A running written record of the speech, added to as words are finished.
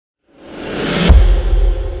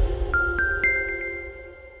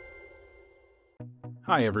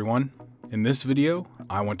Hi everyone. In this video,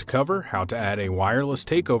 I want to cover how to add a wireless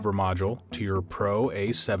takeover module to your Pro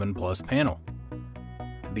A7 Plus panel.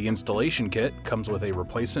 The installation kit comes with a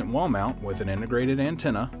replacement wall mount with an integrated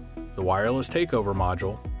antenna, the wireless takeover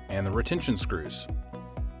module, and the retention screws.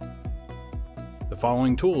 The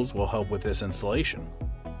following tools will help with this installation: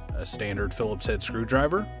 a standard Phillips head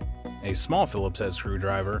screwdriver, a small Phillips head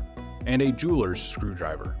screwdriver, and a jeweler's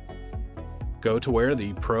screwdriver. Go to where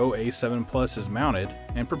the Pro A7 Plus is mounted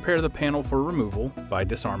and prepare the panel for removal by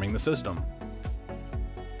disarming the system.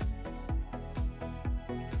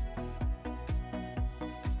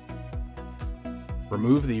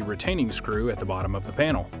 Remove the retaining screw at the bottom of the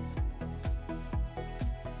panel.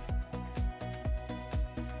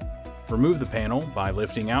 Remove the panel by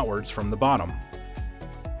lifting outwards from the bottom.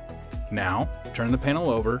 Now, turn the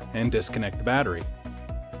panel over and disconnect the battery.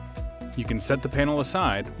 You can set the panel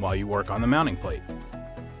aside while you work on the mounting plate.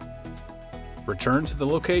 Return to the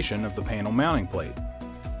location of the panel mounting plate.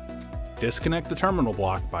 Disconnect the terminal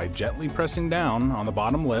block by gently pressing down on the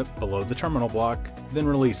bottom lip below the terminal block, then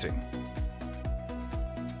releasing.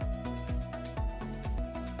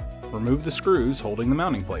 Remove the screws holding the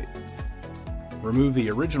mounting plate. Remove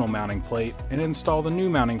the original mounting plate and install the new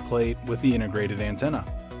mounting plate with the integrated antenna.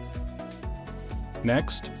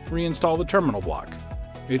 Next, reinstall the terminal block.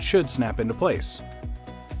 It should snap into place.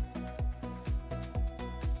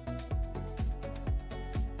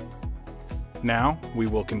 Now, we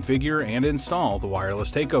will configure and install the wireless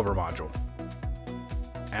takeover module.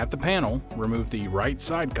 At the panel, remove the right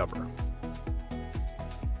side cover.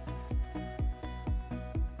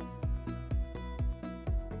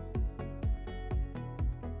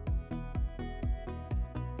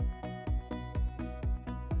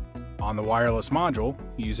 On the wireless module,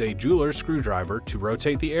 use a jeweler's screwdriver to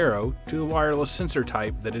rotate the arrow to the wireless sensor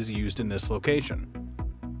type that is used in this location.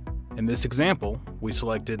 In this example, we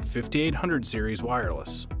selected 5800 series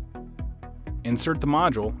wireless. Insert the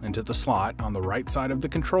module into the slot on the right side of the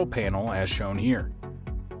control panel as shown here.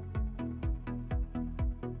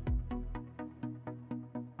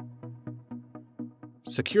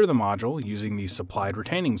 Secure the module using the supplied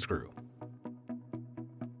retaining screw.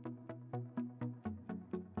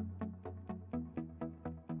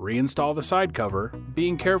 Reinstall the side cover,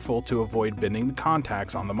 being careful to avoid bending the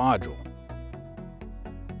contacts on the module.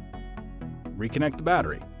 Reconnect the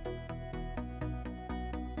battery.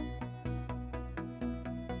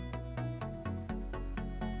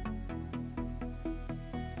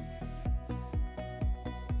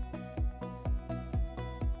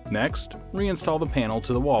 Next, reinstall the panel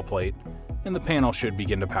to the wall plate, and the panel should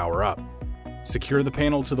begin to power up. Secure the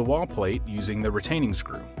panel to the wall plate using the retaining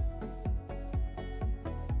screw.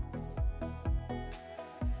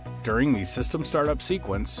 During the system startup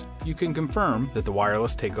sequence, you can confirm that the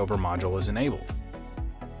wireless takeover module is enabled.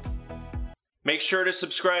 Make sure to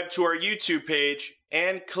subscribe to our YouTube page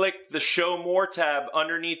and click the Show More tab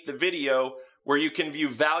underneath the video where you can view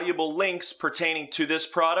valuable links pertaining to this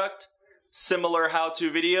product, similar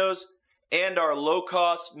how-to videos, and our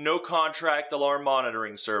low-cost, no-contract alarm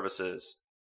monitoring services.